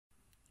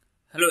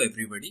Hello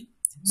everybody.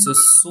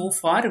 So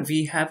far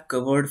we have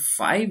covered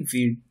 5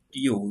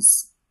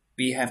 videos.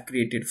 We have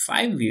created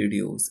 5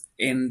 videos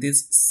in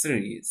this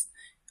series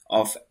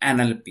of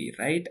NLP,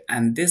 right?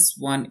 And this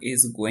one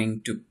is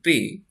going to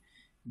be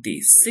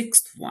the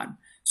sixth one.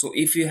 So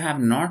if you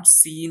have not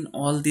seen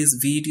all these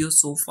videos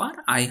so far,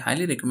 I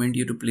highly recommend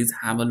you to please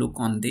have a look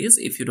on this.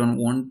 If you don't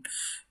want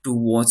to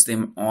watch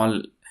them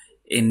all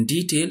in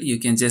detail, you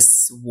can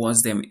just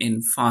watch them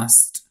in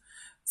fast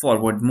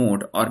forward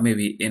mode or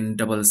maybe in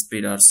double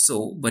speed or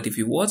so. But if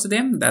you watch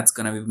them, that's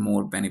gonna be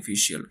more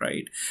beneficial,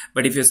 right?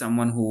 But if you're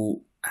someone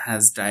who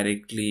has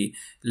directly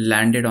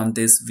landed on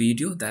this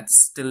video, that's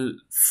still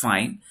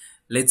fine.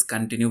 Let's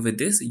continue with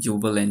this. You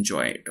will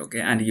enjoy it,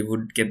 okay? And you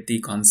would get the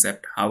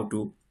concept how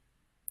to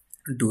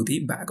do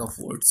the bag of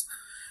words.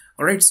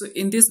 All right, so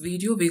in this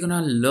video we're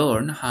gonna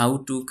learn how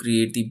to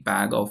create the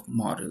bag of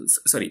words,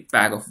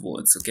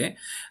 okay,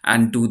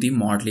 and do the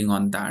modeling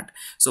on that.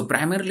 So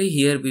primarily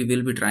here we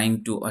will be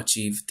trying to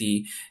achieve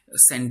the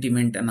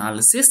sentiment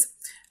analysis,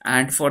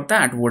 and for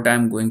that what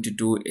I'm going to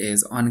do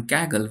is on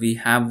Kaggle we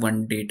have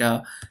one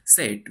data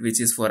set which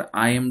is for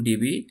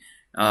IMDB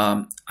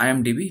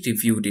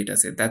review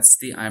dataset. That's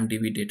the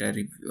IMDB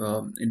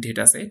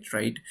dataset,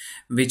 right,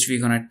 which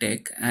we're gonna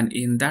take, and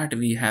in that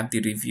we have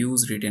the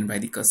reviews written by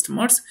the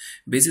customers.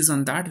 Basis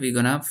on that we're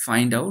gonna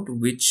find out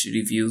which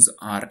reviews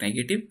are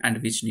negative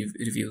and which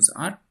reviews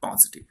are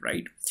positive,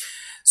 right?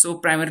 So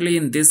primarily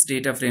in this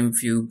data frame,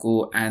 if you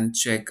go and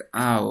check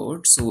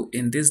out, so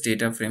in this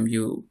data frame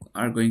you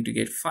are going to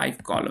get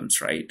 5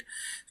 columns, right?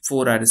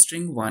 4 are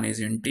string, 1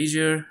 is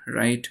integer,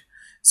 right?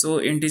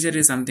 So integer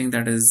is something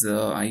that is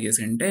I guess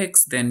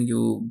index. Then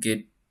you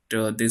get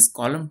this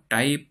column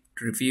type,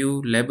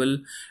 review, label,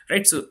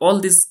 right? So all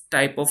these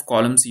type of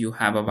columns you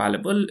have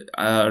available.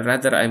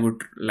 Rather I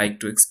would like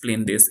to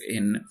explain this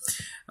in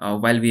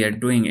while we are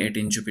doing it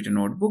in Jupyter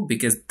Notebook,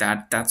 because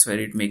that's where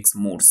it makes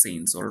more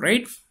sense. All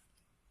right,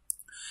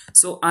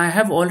 so I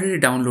have already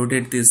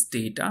downloaded this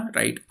data,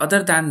 right?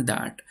 Other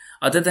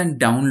than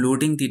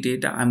downloading the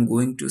data, I'm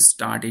going to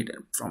start it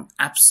from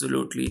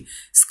absolutely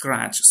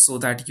scratch so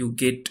that you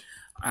get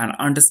an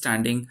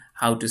understanding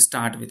how to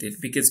start with it,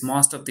 because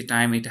most of the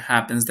time it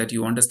happens that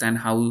you understand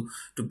how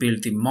to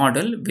build the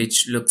model,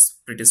 which looks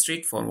pretty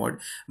straightforward,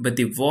 but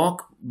the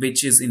work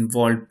which is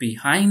involved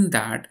behind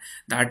that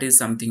is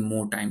something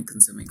more time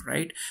consuming,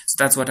 right? So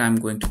that's what I'm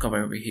going to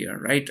cover over here,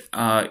 right,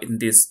 in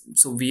this.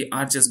 So we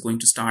are just going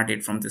to start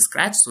it from the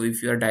scratch. So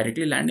if you are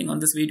directly landing on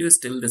this video,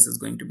 still this is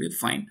going to be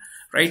fine,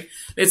 right?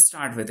 Let's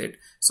start with it.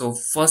 So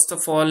first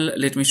of all,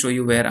 let me show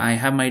you where I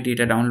have my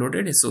data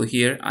downloaded. So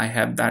here I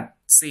have that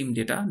same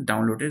data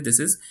downloaded. This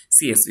is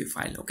CSV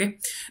file. Okay,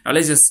 now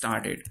let's just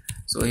start it.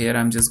 So here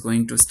I'm just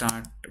going to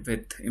start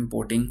with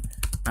importing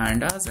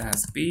pandas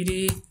as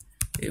pd,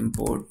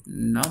 import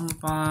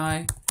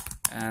numpy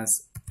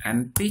as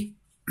np.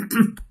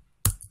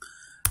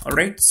 All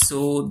right,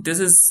 so this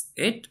is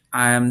it.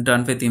 I am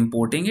done with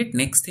importing it.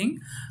 Next thing,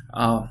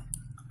 I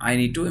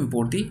need to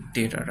import the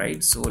data,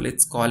 right? So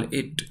let's call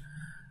it,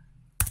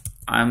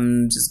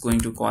 I'm just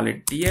going to call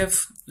it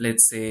df.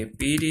 Let's say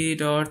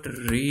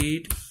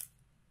pd.read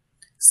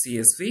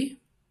CSV,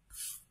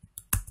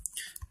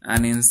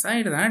 and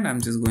inside that I'm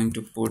just going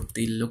to put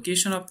the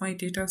location of my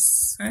data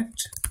set,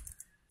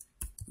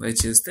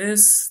 which is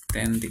this,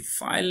 then the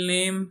file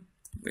name,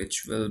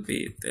 which will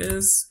be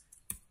this,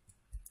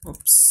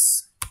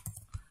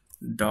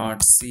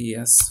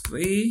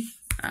 .csv,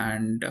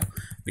 and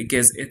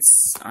because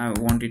I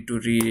wanted to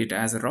read it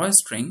as a raw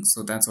string,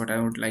 so that's what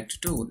I would like to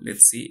do.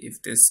 Let's see if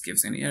this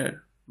gives any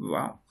error.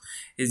 Wow,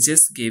 it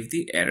just gave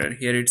the error.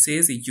 Here it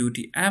says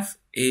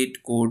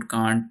UTF-8 code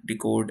can't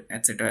decode,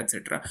 etc,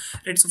 etc,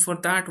 right? So for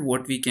that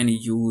what we can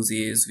use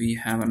is, we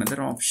have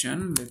another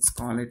option. Let's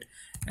call it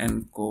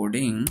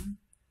encoding,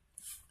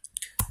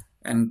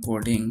 and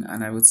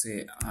I would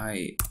say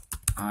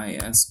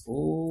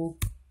ISO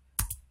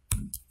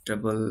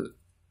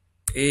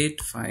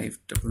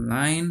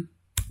 88599.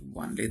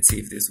 Let's see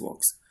if this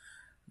works.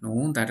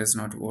 No, that is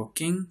not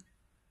working.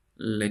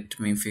 Let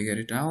me figure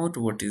it out.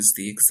 What is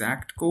the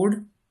exact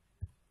code?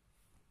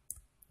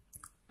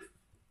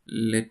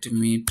 Let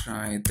me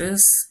try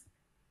this.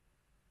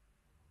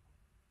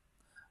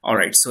 All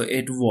right, so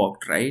it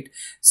worked, right?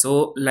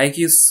 So like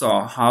you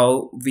saw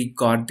how we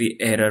got the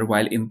error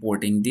while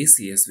importing the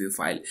CSV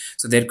file.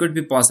 So there could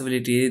be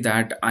possibility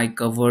that I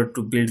covered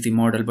to build the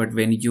model, but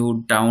when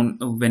you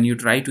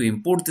try to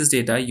import this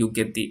data, you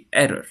get the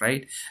error,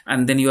 right?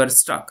 And then you are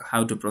stuck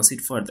how to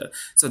proceed further.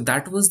 So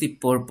that was the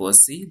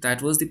purpose. See,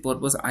 that was the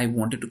purpose I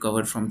wanted to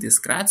cover from the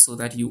scratch, so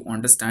that you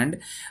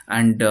understand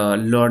and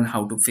learn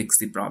how to fix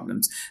the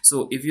problems.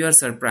 So if you are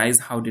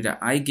surprised how did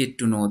I get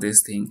to know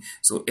this thing,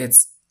 so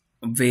it's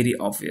very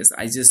obvious.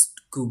 I just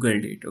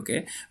googled it.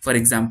 Okay, for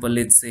example,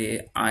 let's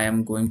say I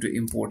am going to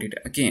import it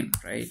again,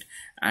 right?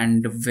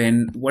 And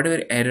when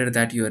whatever error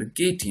that you are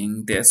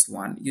getting, this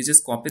one, you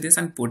just copy this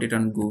and put it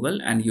on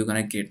Google and you're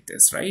gonna get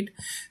this, right?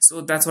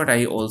 So that's what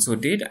I also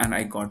did, and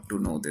I got to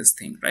know this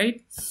thing,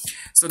 right?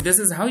 So this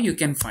is how you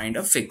can find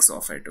a fix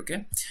of it.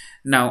 Okay,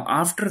 now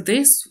after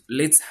this,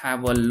 let's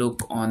have a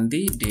look on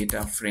the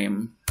data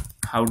frame.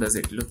 How does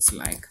it looks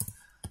like?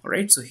 All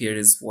right, so here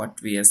is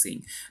what we are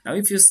seeing. Now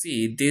if you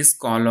see, this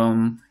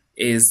column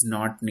is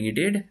not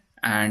needed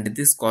and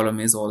this column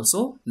is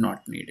also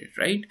not needed,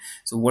 right?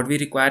 So what we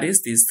require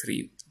is these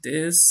three: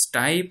 this,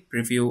 type,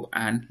 preview,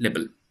 and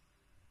label.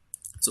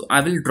 So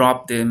I will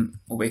drop them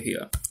over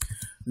here.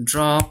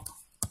 Drop.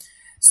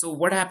 So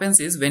what happens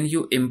is, when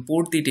you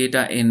import the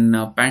data in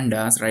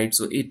pandas, right,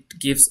 so it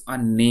gives a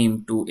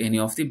name to any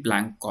of the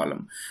blank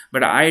column,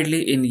 but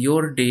ideally in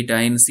your data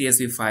in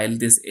CSV file,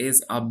 this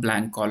is a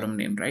blank column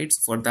name, right?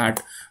 So for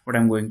that, what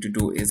I'm going to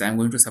do is I'm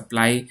going to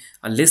supply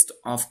a list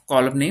of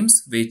column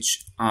names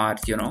which are,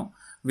 you know,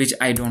 which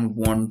I don't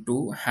want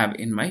to have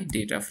in my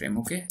data frame.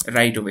 Okay,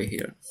 right over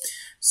here.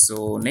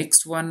 So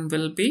next one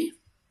will be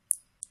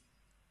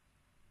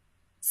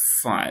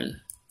file.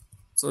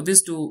 So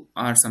these two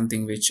are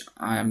something which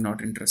I am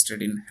not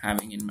interested in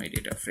having in my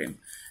data frame.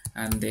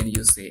 And then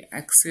you say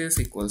access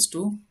equals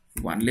to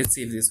 1. Let's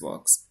see if this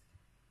works.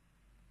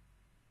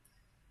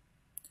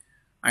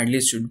 Ideally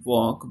it should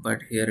work, but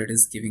here it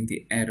is giving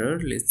the error.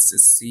 Let's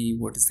just see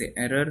what is the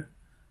error.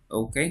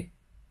 Okay,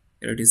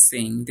 here it is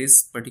saying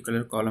this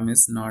particular column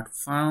is not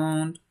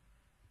found.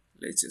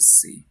 Let's just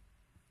see.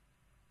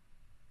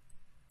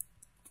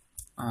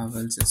 I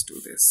will just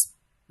do this.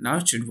 Now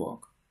it should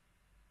work.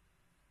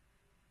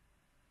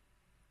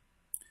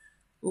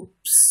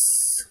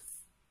 Oops.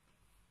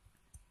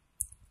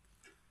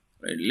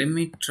 Right, let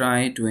me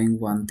try doing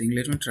one thing.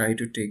 Let me try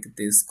to take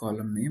this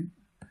column name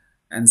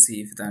and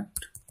see if that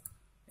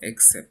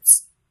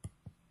accepts.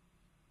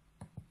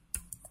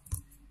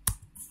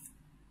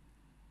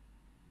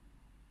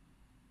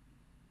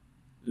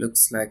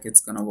 Looks like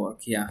it's gonna work.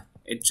 Yeah,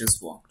 it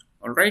just worked.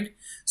 All right,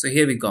 so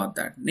here we got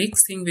that.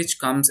 Next thing which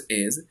comes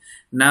is,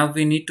 now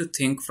we need to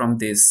think from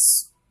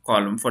this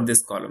column, for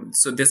this column.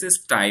 So this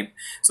is type.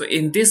 So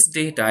in this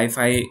data, if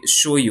I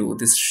show you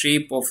this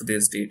shape of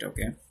this data,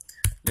 okay,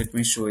 let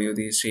me show you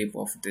the shape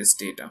of this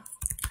data.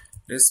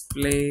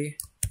 Display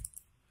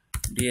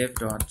df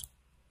dot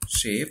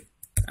shape,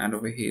 and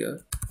over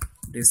here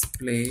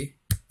display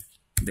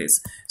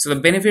this. So the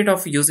benefit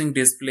of using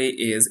display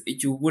is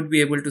you would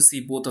be able to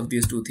see both of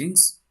these two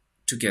things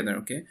together.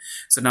 Okay,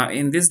 so now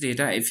in this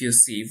data, if you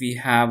see, we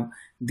have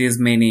these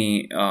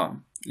many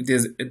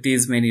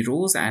these many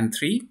rows and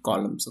 3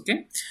 columns.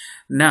 Okay,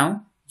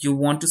 now you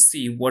want to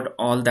see what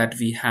all that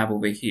we have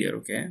over here.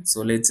 Okay,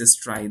 so let's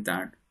just try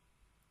that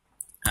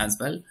as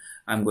well.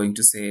 I'm going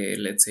to say,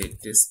 let's say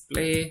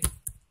display,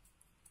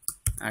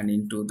 and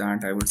into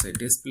that I would say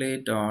display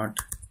dot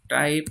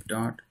type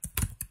dot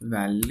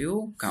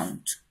value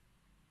count.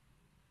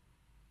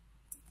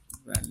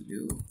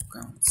 Value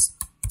counts.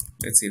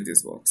 Let's see if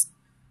this works.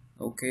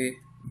 Okay,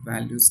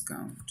 values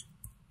count.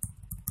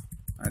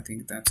 I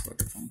think that's what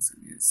the function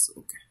is.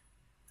 Okay,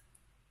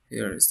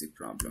 here is the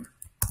problem.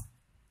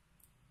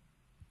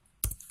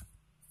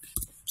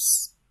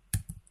 Oops.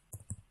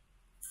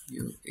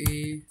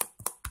 UA.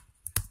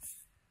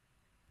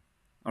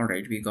 All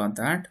right, we got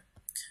that.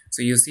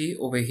 So you see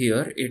over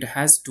here, it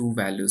has 2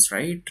 values,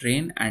 right?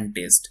 Train and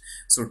test.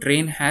 So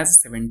train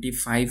has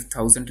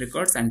 75,000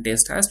 records and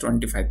test has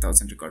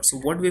 25,000 records. So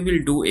what we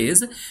will do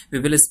is, we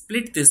will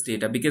split this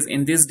data, because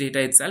in this data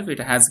itself, it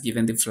has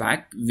given the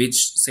flag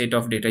which set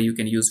of data you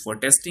can use for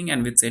testing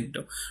and which set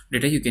of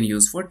data you can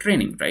use for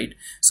training, right?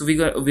 So we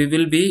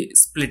will be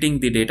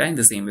splitting the data in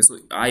the same way. So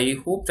I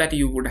hope that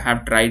you would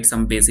have tried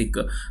some basic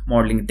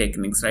modeling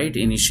techniques, right,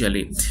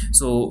 initially.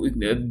 So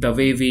the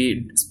way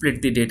we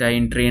split the data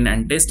in train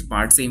and test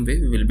part, same way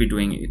we will be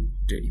doing it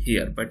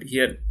here. But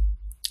here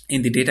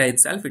in the data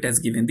itself, it has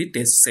given the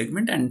test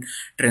segment and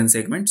train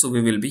segment, so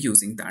we will be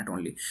using that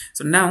only.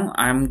 So now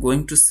I'm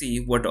going to see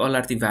what all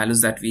are the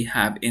values that we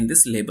have in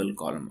this label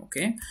column.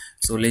 Okay,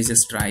 so let's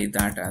just try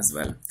that as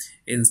well.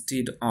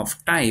 Instead of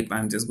type,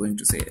 I'm just going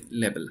to say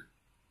label.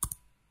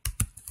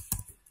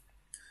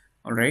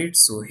 All right,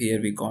 so here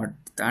we got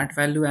that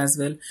value as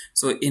well.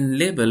 So in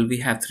label, we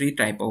have 3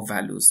 type of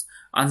values: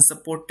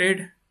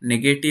 unsupported,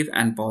 negative,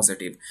 and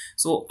positive.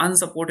 So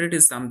unsupported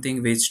is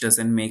something which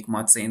doesn't make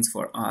much sense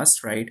for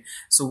us, right?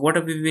 So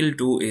what we will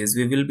do is,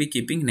 we will be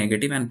keeping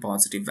negative and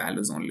positive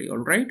values only. All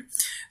right,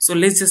 so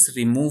let's just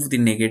remove the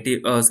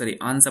negative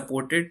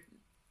unsupported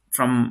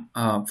from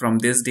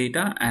this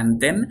data, and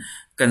then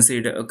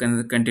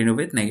continue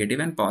with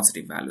negative and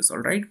positive values. All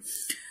right,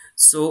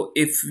 so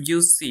if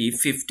you see,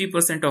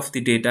 50% of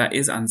the data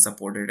is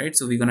unsupported, right?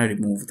 So we're gonna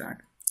remove that.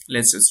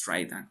 Let's just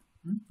try that.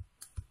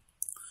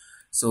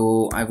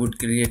 So I would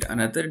create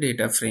another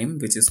data frame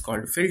which is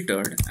called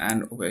filtered,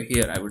 and over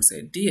here I would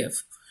say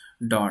df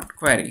dot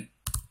query,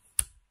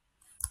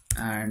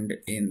 and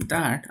in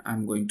that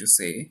I'm going to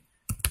say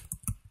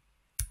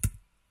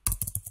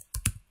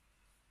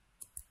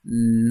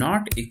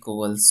not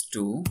equals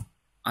to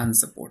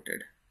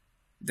unsupported,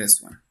 this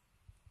one.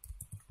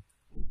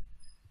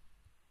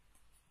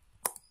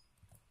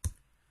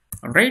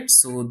 All right,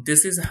 so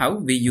this is how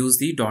we use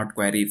the dot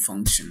query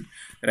function,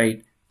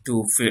 right,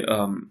 to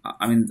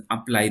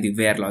apply the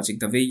where logic.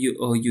 The way you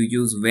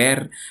use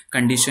where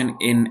condition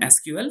in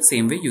SQL,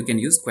 same way you can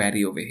use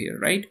query over here,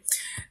 right?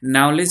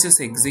 Now let's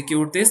just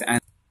execute this. And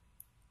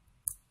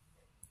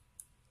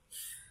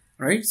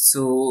right,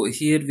 so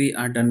here we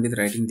are done with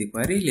writing the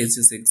query. Let's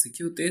just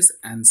execute this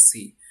and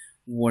see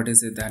what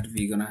is it that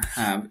we're gonna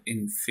have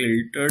in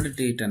filtered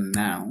data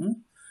now.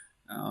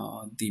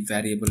 The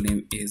variable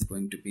name is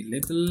going to be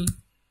label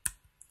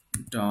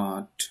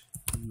dot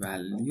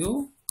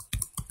value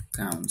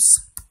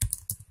counts.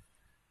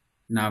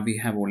 Now we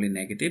have only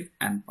negative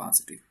and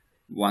positive.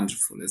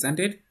 Wonderful, isn't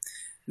it?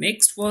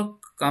 Next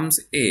work comes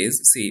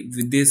is, see,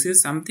 this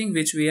is something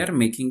which we are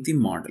making the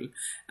model,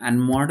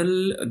 and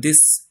model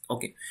this.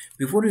 Okay,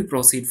 before we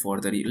proceed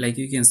further, like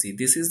you can see,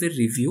 this is the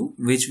review,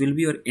 which will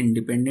be your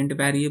independent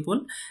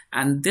variable,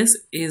 and this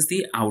is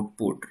the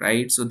output,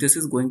 right? So this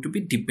is going to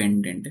be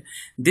dependent.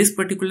 This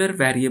particular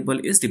variable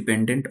is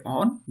dependent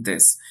on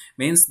this,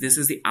 means this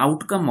is the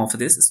outcome of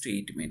this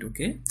statement.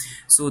 Okay,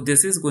 so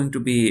this is going to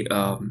be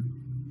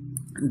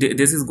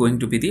this is going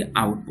to be the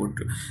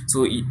output.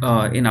 So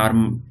in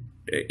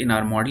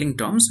our modeling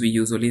terms, we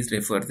usually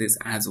refer this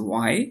as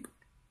y,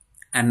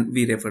 and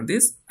we refer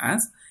this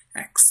as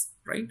x,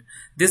 right?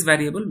 This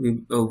variable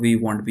we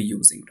won't be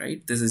using,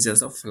 right? This is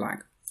just a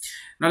flag.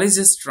 Now let's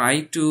just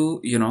try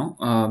to,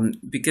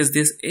 because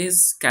this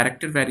is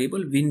character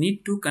variable, we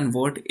need to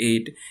convert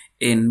it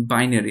in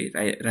binary,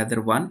 right?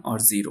 Rather 1 or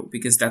 0,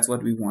 because that's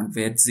what we want,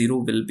 where 0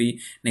 will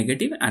be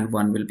negative and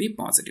 1 will be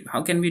positive.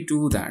 How can we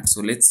do that?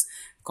 So let's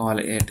call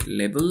it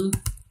label,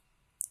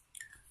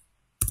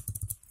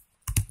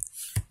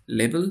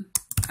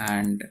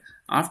 and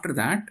after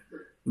that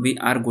we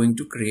are going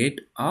to create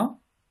a,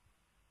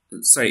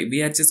 sorry,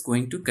 we are just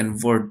going to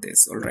convert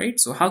this. All right,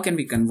 so how can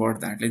we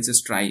convert that? Let's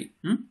just try.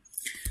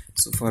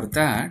 So for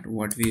that,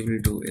 what we will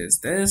do is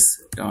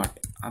this dot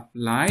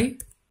apply,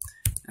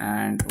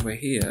 and over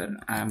here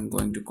I'm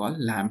going to call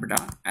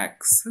lambda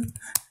x,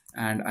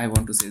 and I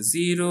want to say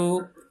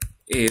 0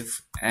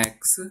 if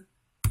x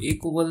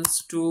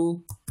equals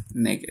to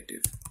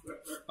negative.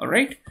 All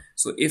right,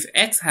 so if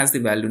x has the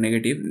value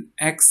negative,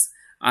 x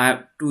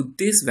to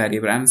this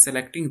variable, I'm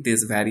selecting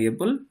this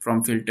variable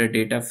from filter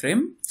data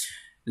frame,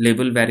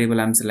 label variable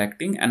I'm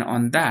selecting, and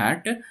on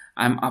that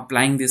I'm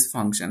applying this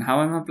function. How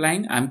I'm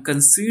applying? I'm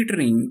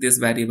considering this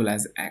variable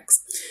as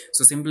x.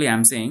 So simply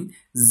I'm saying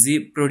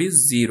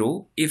produce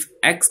 0 if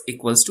x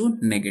equals to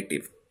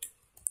negative,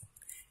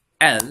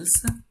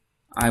 else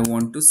I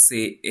want to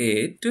say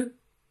it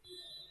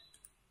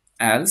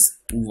else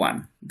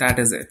 1. That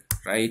is it,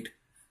 right?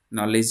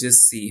 Now let's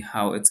just see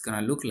how it's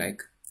gonna look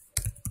like.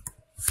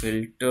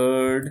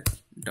 Filtered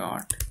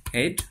dot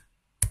head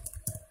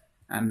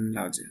and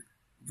logic.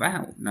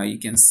 Wow, now you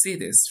can see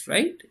this,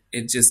 right?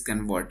 It just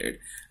converted.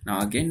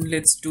 Now again,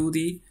 let's do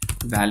the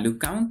value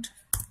count.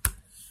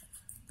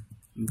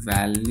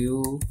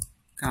 Value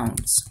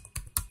counts,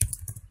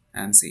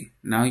 and see,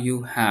 now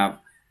you have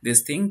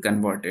this thing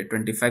converted,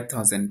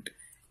 25,000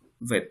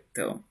 with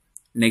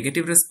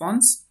negative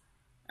response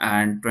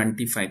and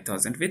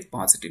 25,000 with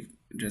positive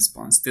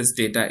response. This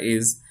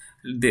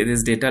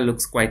data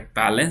looks quite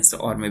balanced,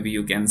 or maybe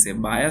you can say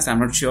biased, I'm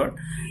not sure,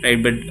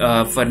 right?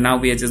 But for now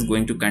we are just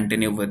going to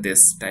continue with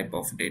this type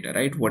of data,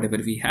 right? Whatever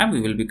we have,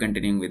 we will be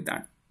continuing with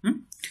that.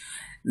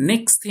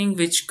 Next thing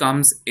which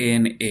comes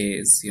in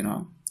is,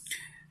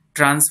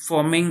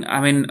 transforming,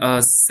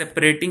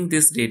 separating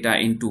this data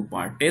in two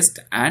parts, test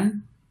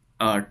and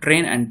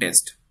train and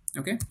test.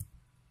 Okay,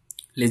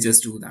 let's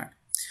just do that.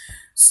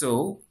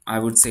 So I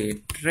would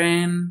say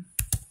train.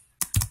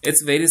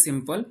 It's very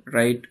simple,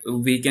 right?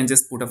 We can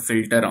just put a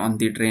filter on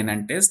the train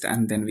and test,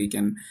 and then we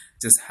can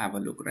just have a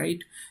look,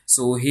 right?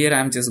 So here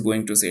I'm just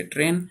going to say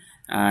train,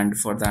 and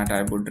for that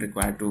I would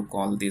require to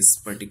call this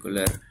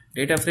particular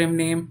data frame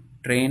name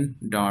train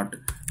dot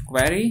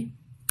query,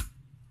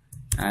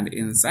 and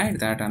inside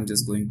that I'm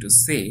just going to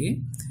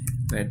say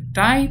where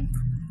type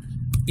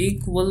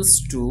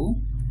equals to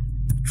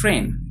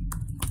train,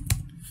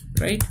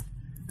 right?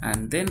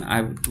 And then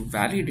I would, to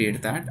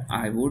validate that,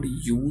 I would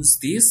use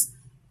this.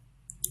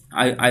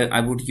 I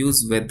would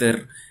use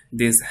whether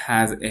this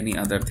has any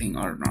other thing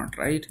or not,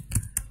 right?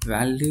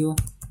 Value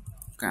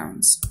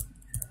counts.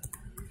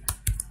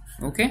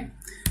 Okay,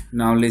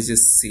 now let's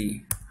just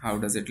see how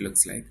does it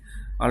looks like.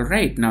 All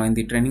right, now in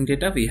the training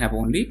data we have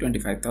only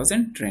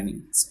 25,000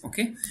 trainings.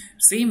 Okay,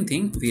 same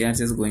thing we are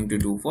just going to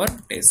do for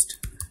test.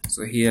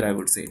 So here I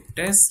would say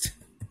test,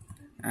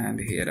 and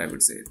here I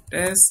would say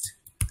test.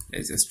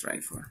 Let's just try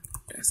for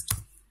test.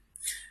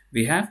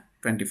 We have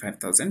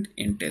 25,000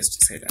 in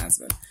test set as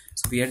well.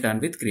 So we are done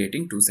with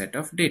creating two set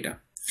of data.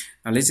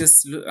 Now let's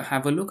just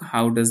have a look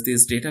how does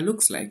this data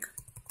looks like.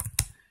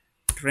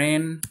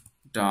 Train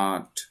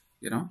dot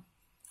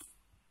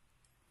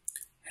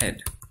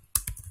head.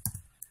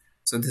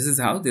 So this is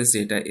how this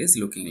data is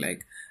looking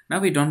like. Now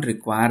we don't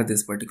require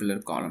this particular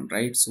column,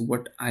 right? So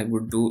what I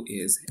would do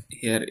is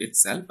here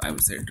itself I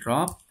would say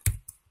drop,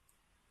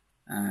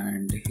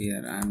 and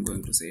here I'm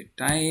going to say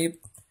type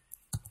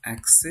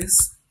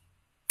axis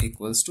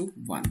equals to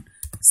 1.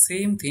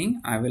 Same thing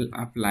I will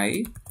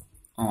apply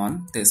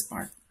on this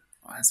part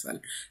as well.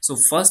 So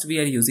first we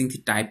are using the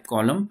type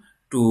column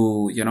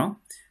to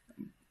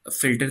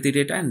filter the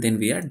data, and then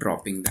we are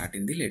dropping that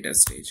in the later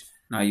stage.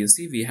 Now you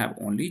see we have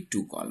only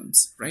 2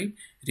 columns, right?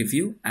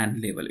 Review and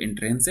label in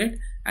train set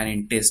and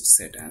in test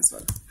set as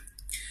well.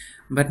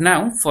 But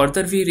now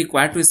further we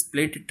require to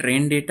split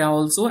train data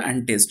also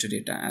and test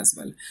data as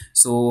well.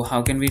 So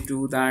how can we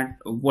do that?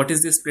 What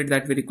is the split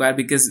that we require?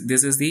 Because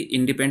this is the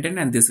independent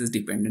and this is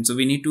dependent, so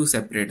we need to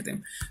separate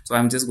them. So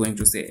I'm just going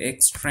to say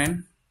x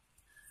train,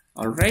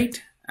 all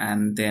right,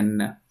 and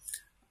then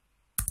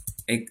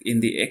in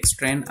the x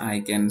train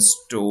I can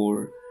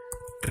store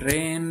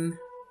train,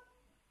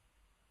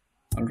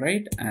 all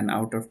right, and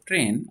out of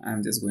train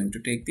I'm just going to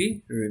take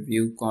the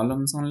review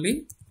columns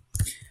only,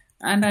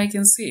 and I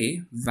can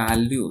say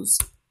values.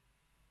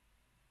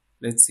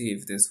 Let's see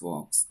if this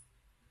works.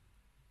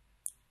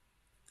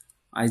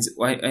 I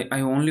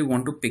only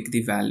want to pick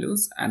the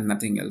values and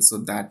nothing else, so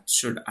that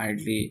should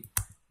ideally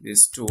be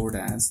stored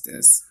as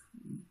this.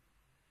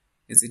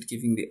 Is it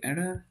giving the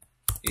error?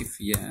 If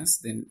yes,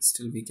 then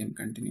still we can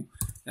continue.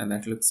 Yeah,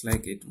 that looks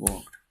like it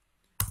worked.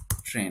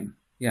 Train,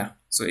 yeah,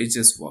 so it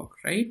just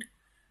worked, right?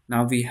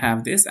 Now we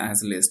have this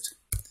as list.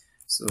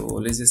 So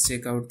let's just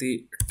check out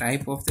the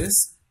type of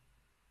this.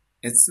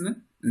 It's a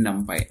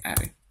numpy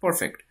array.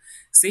 Perfect.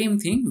 Same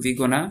thing we're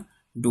gonna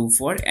do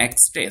for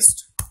x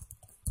test,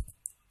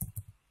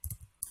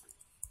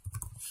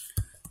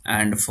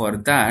 and for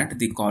that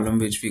the column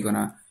which we're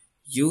gonna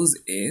use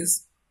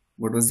is,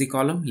 what was the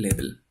column?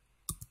 Label.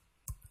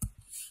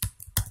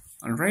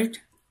 All right,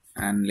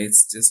 and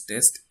let's just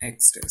test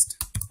x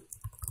test.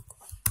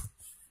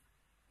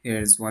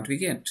 Here's what we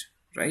get,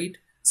 right?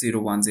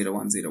 0 1 0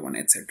 1 0 1,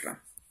 etc.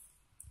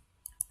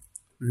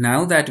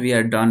 Now that we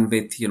are done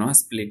with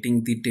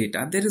splitting the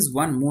data, there is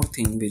one more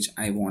thing which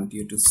I want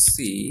you to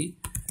see.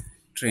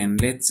 Train,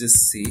 let's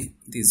just see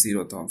the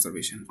 0th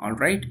observation. All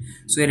right,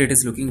 so here it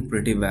is looking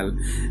pretty well.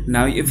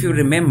 Now if you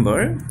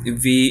remember,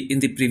 we in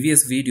the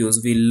previous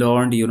videos we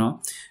learned in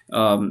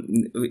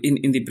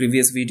the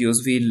previous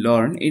videos we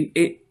learned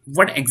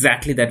what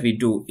exactly that we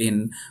do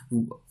in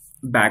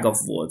bag of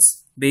words.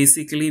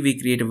 Basically we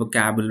create a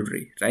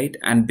vocabulary, right?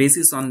 And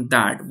basis on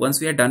that, once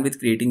we are done with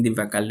creating the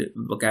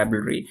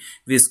vocabulary,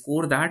 we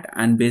score that,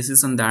 and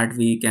basis on that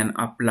we can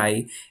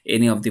apply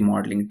any of the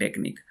modeling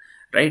technique,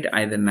 right?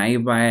 Either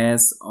naive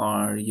bias,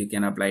 or you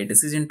can apply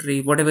decision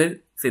tree, whatever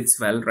fits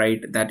well,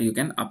 right? That you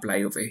can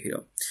apply over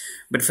here.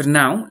 But for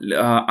now,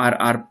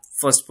 our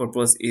first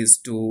purpose is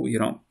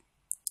to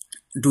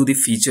do the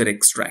feature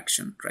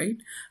extraction, right?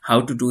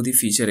 How to do the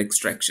feature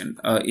extraction.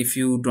 If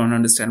you don't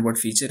understand what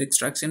feature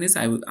extraction is,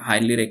 I would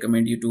highly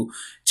recommend you to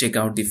check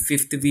out the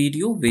 5th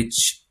video,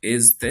 which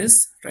is this,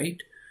 right?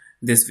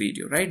 This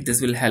video, right? This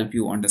will help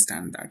you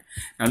understand that.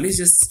 Now let's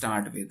just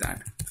start with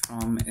that.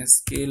 From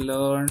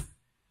sklearn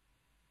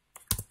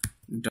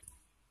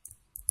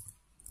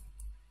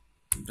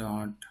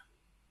dot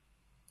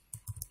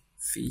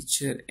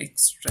feature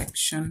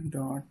extraction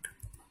dot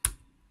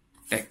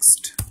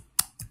text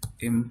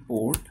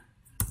import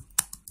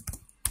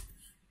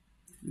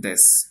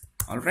this.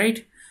 All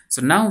right, so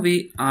now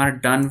we are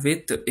done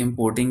with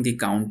importing the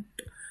count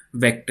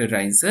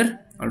vectorizer.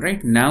 All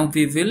right, now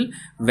we will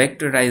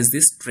vectorize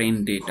this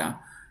train data,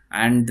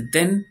 and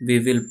then we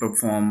will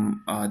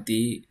perform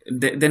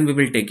then we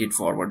will take it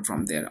forward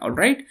from there. All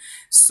right,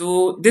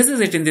 so this is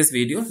it in this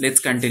video. Let's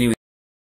continue.